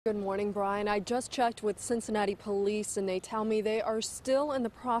Good morning, Brian. I just checked with Cincinnati police and they tell me they are still in the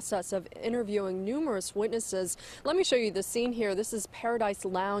process of interviewing numerous witnesses. Let me show you the scene here. This is Paradise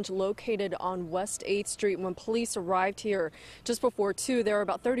Lounge located on West 8th Street. When police arrived here just before 2, there were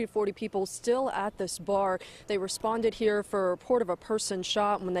about 30 to 40 people still at this bar. They responded here for a report of a person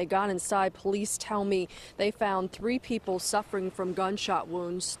shot. When they got inside, police tell me they found 3 people suffering from gunshot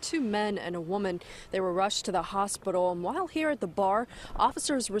wounds, 2 men and a woman. They were rushed to the hospital. And while here at the bar,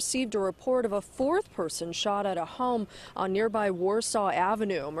 officers received a report of a 4th person shot at a home on nearby Warsaw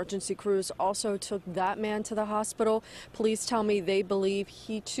Avenue. Emergency crews also took that man to the hospital. Police tell me they believe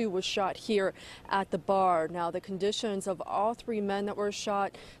he too was shot here at the bar. Now, the conditions of all 3 men that were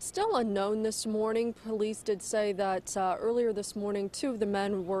shot still unknown this morning. Police did say that earlier this morning 2 of the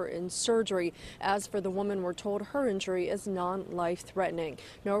men were in surgery. As for the woman, we're told her injury is non-life-threatening.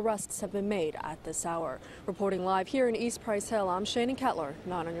 No arrests have been made at this hour. Reporting live here in East Price Hill, I'm Shannon Kettler,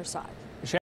 not on your side.